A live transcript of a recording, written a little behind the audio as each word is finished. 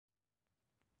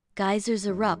Geysers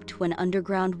erupt when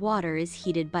underground water is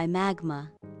heated by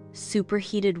magma.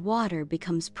 Superheated water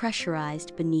becomes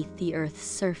pressurized beneath the Earth's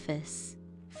surface.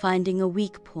 Finding a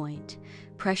weak point,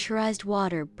 pressurized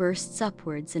water bursts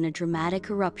upwards in a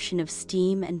dramatic eruption of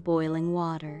steam and boiling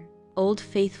water. Old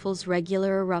Faithful's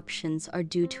regular eruptions are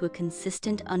due to a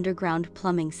consistent underground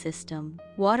plumbing system.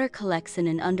 Water collects in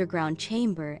an underground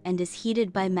chamber and is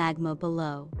heated by magma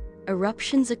below.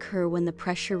 Eruptions occur when the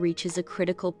pressure reaches a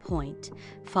critical point,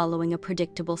 following a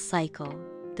predictable cycle.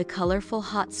 The colorful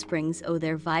hot springs owe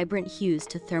their vibrant hues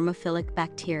to thermophilic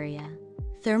bacteria.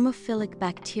 Thermophilic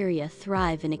bacteria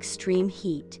thrive in extreme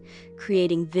heat,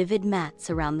 creating vivid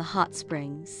mats around the hot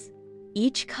springs.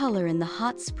 Each color in the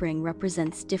hot spring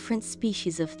represents different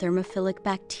species of thermophilic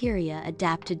bacteria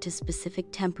adapted to specific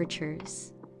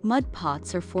temperatures. Mud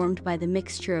pots are formed by the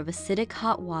mixture of acidic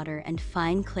hot water and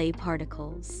fine clay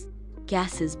particles.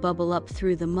 Gases bubble up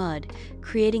through the mud,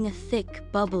 creating a thick,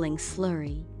 bubbling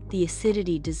slurry. The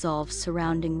acidity dissolves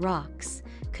surrounding rocks,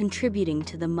 contributing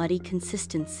to the muddy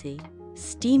consistency.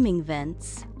 Steaming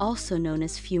vents, also known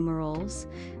as fumaroles,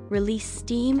 release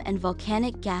steam and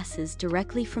volcanic gases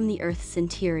directly from the Earth's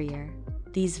interior.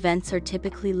 These vents are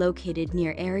typically located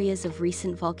near areas of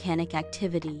recent volcanic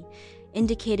activity,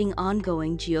 indicating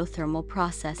ongoing geothermal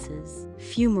processes.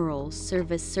 Fumaroles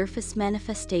serve as surface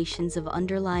manifestations of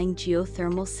underlying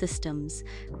geothermal systems,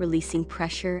 releasing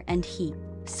pressure and heat.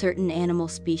 Certain animal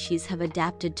species have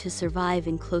adapted to survive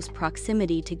in close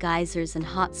proximity to geysers and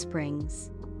hot springs.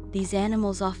 These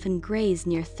animals often graze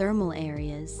near thermal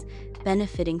areas,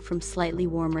 benefiting from slightly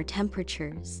warmer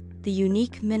temperatures. The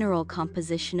unique mineral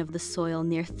composition of the soil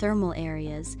near thermal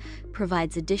areas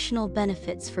provides additional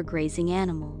benefits for grazing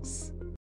animals.